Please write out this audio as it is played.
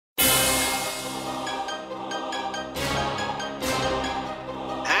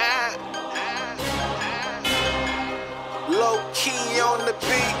key on the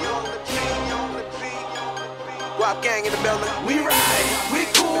beat. Guap gang in the building. We ride, we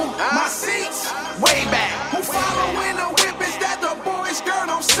cool, my seats way back. Who following the whip is that the boys, girl,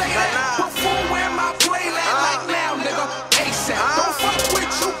 don't say that. But fool, where my play like now, nigga, ASAP. Don't fuck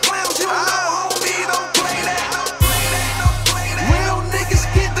with you clowns, you know, homie, don't play that. Real niggas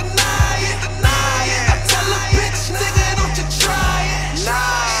get denied. I tell a bitch, nigga, don't you try it.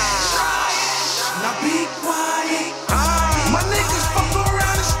 Now be quiet. My niggas fuck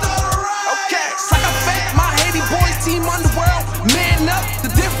around and start a riot. Okay. It's like a fact, my Haiti boys, team underworld, man up.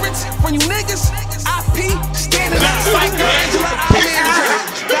 The difference from you niggas, IP, standing up. Like Angela,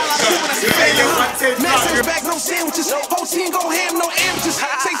 Masses back, no sandwiches. Whole team go ham, no amateurs.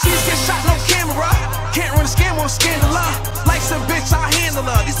 Say cheese get shot, no camera. Can't run a scam on scandalous. Like some bitch, I handle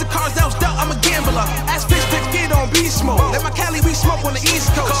her. These the cards that was dealt, I'm a gambler. Ask bitch, get on beast mode. Let my Cali we smoke on the East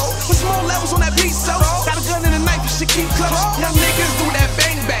Coast. With small levels on that beat, so got a gun and a knife, you should keep close. Young niggas do that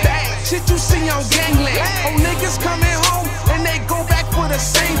bang bang. Shit you see on gangland. Old niggas coming home and they go back for the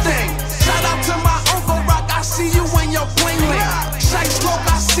same thing. Shout out to my Uncle Rock, I see you when your plane land. Shite Smoke,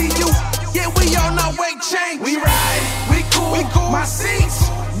 I see you. Yeah, we on our way change. We ride, we cool, my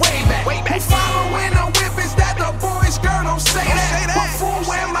seats way back. Who following the whip is that the boys, girl, don't say that. But fool,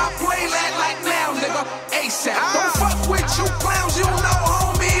 where my play like now, nigga, ASAP. Don't fuck with you clowns, you know,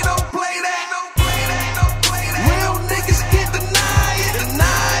 homie, don't play that. Real niggas get denied.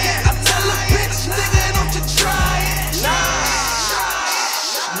 I tell a bitch, nigga, don't you try it.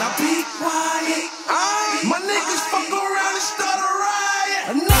 Now be quiet. My niggas fuck around and start a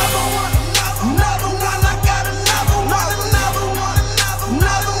riot. Another one, I got another one. I got another one.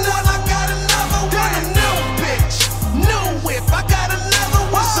 A new bitch, new whip. I got another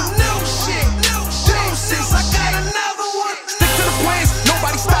one. Some new shit, juices. I got another one. Stick to the plans,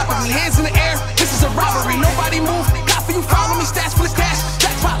 nobody stopping me. Hands in the air, this is a robbery. Nobody move. Got for you, follow me. Stats for the cash.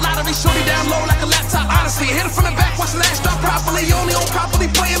 Jackpot lottery, shorty down low like a laptop. Honestly, hit it from the back, watch the last drop properly. You only own properly,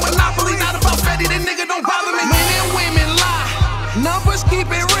 playing Monopoly. Not about Fetty, that nigga don't bother me. Men and women lie, numbers keep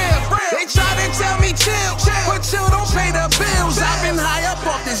it real. They try to tell me chill, but chill don't pay the bills. I've been high up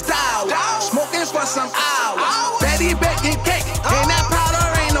off this dial, smoking for some hours. Betty baking cake, and that powder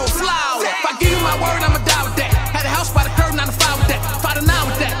ain't no flour. If I give you my word, I'ma die with that. Had a house by the curb, not a fight with that. Fight a nine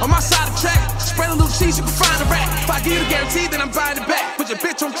with that. On my side of the track, spread a little cheese, you can find a rat. If I give you the guarantee, then I'm buying it back. Put your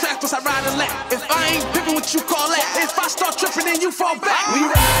bitch on track, plus I ride a lap. If I ain't pimping what you call that, if I start tripping, then you fall back. We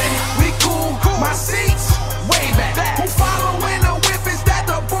ride, we cool, my seat